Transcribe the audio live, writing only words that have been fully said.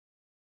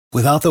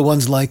Without the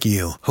ones like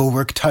you, who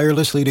work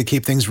tirelessly to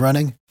keep things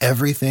running,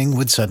 everything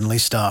would suddenly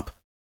stop.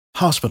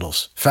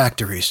 Hospitals,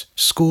 factories,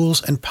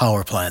 schools, and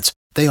power plants,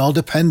 they all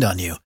depend on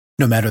you.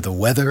 No matter the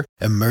weather,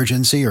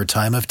 emergency, or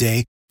time of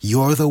day,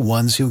 you're the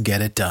ones who get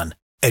it done.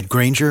 At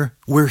Grainger,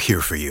 we're here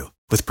for you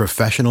with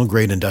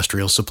professional-grade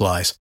industrial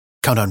supplies.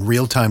 Count on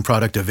real-time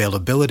product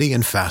availability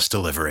and fast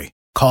delivery.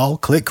 Call,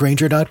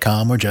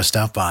 clickgrainger.com, or just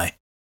stop by.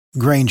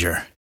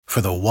 Grainger, for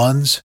the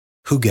ones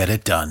who get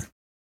it done.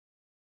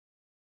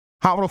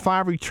 Hot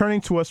 105 returning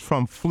to us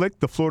from FLIC,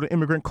 the Florida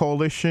Immigrant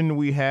Coalition.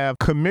 We have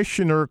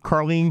Commissioner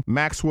Carleen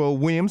Maxwell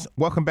Williams.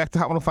 Welcome back to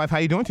Hot 105. How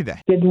are you doing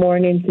today? Good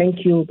morning.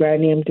 Thank you,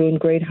 Rodney. I'm doing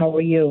great. How are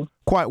you?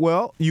 Quite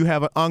well. You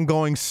have an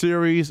ongoing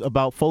series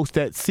about folks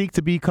that seek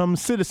to become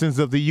citizens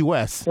of the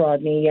U.S.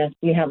 Rodney, yes.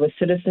 We have a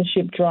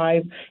citizenship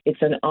drive.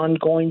 It's an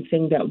ongoing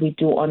thing that we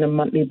do on a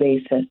monthly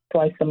basis,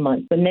 twice a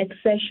month. The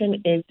next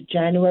session is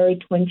January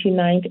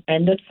 29th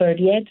and the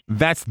 30th.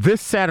 That's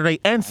this Saturday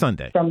and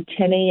Sunday. From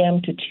 10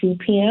 a.m. to 2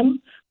 p.m.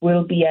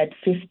 We'll be at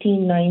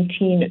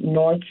 1519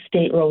 North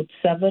State Road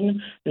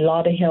 7,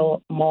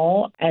 Lauderhill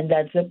Mall, and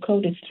that zip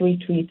code is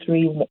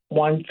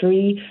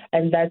 33313,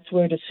 and that's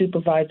where the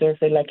Supervisor's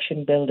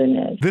Election Building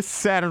is. This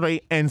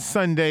Saturday and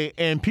Sunday,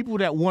 and people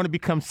that want to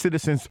become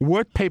citizens,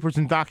 what papers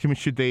and documents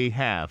should they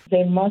have?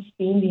 They must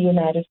be in the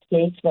United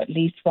States for at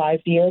least 5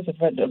 years, of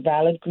a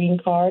valid green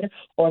card,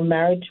 or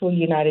married to a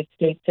United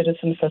States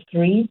citizen for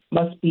 3,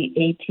 must be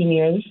 18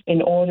 years.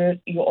 In order,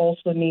 you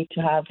also need to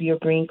have your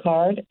green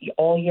card,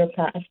 all your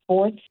passports,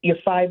 your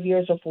 5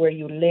 years of where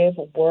you live,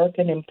 work,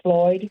 and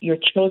employed, your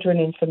children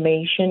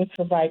information,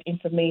 provide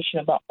information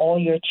about all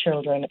your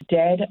children,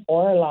 dead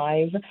or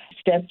alive,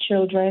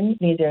 stepchildren,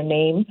 need their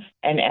name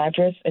and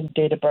address and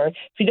date of birth.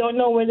 If you don't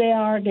know where they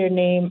are, their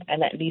name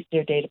and at least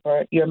their date of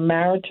birth, your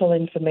marital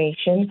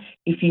information,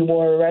 if you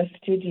were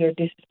arrested, your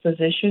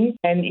disposition,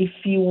 and if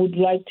you would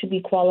like to be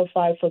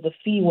qualified for the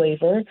fee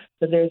waiver,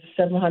 so there's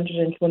a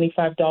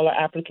 $725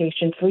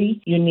 application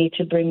fee, you need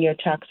to bring your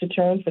tax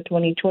return for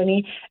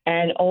 2020,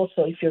 and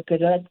also if you're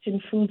collecting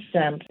food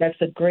stamps,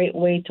 that's a great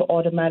way to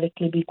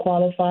automatically be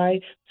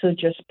qualified, so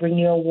just bring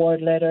your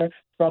award letter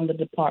from the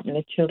Department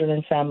of Children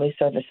and Family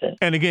Services.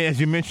 And again,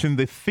 as you mentioned,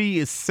 the fee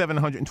is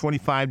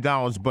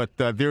 $725, but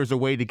there's a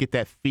way to get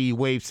that fee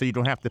waived so you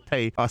don't have to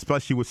pay,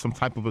 especially with some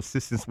type of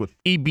assistance with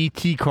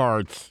EBT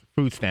cards,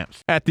 food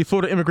stamps. At the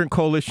Florida Immigrant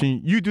Coalition,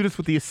 you do this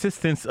with the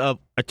assistance of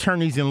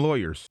attorneys and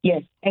lawyers.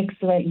 Yes,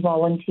 excellent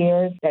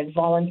volunteers that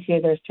volunteer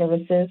their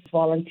services,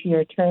 volunteer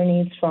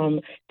attorneys from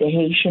the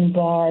Haitian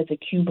bar, the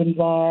Cuban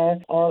bar,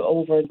 all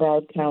over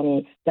Broward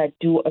County that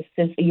do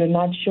assist. You're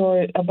not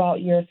sure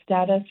about your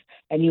status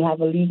and you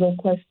have a legal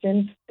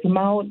question, come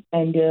out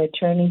and there are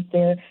attorneys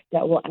there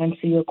that will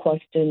answer your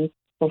questions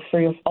for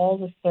free of all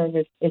the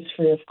service. Is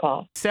free of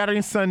cost. Saturday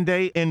and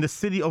Sunday in the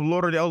city of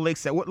Lauderdale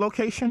Lakes. At what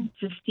location?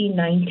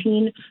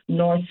 1519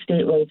 North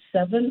State Road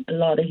 7,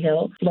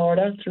 Lauderhill,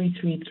 Florida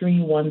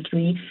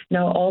 33313.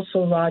 Now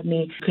also,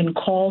 Rodney, you can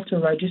call to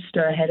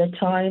register ahead of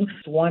time.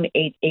 It's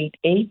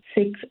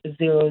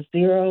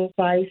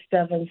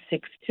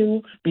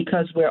 1-888-600-5762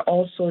 because we're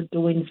also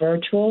doing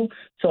virtual.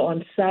 So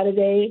on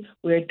Saturday,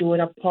 we're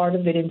doing a part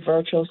of it in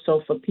virtual.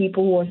 So for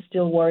people who are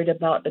still worried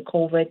about the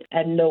COVID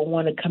and don't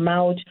want to come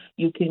out,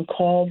 you can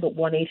call the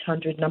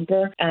 1-800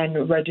 number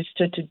and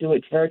register to do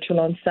it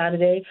virtual on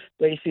Saturday.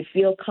 But if you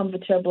feel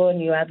comfortable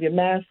and you have your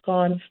mask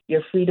on,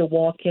 you're free to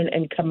walk in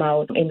and come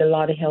out in the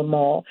Lauderhill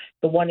Mall.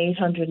 The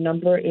 1-800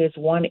 number is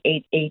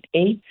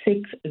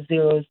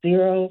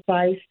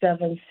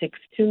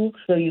 1-888-600-5762.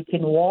 So you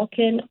can walk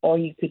in or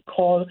you could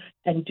call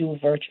and do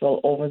virtual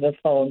over the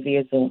phone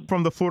via Zoom.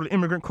 From the Florida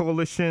Immigrant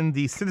Coalition,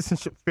 the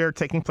Citizenship Fair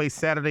taking place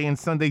Saturday and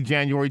Sunday,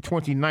 January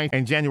 29th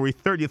and January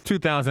 30th,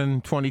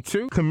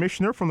 2022.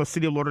 Commissioner from the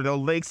City of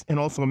Lauderdale Lakes and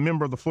also a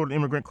member of the Florida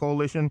Immigrant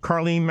Coalition,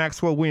 Carleen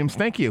Maxwell Williams.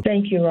 Thank you.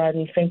 Thank you,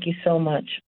 Rodney. Thank you so much.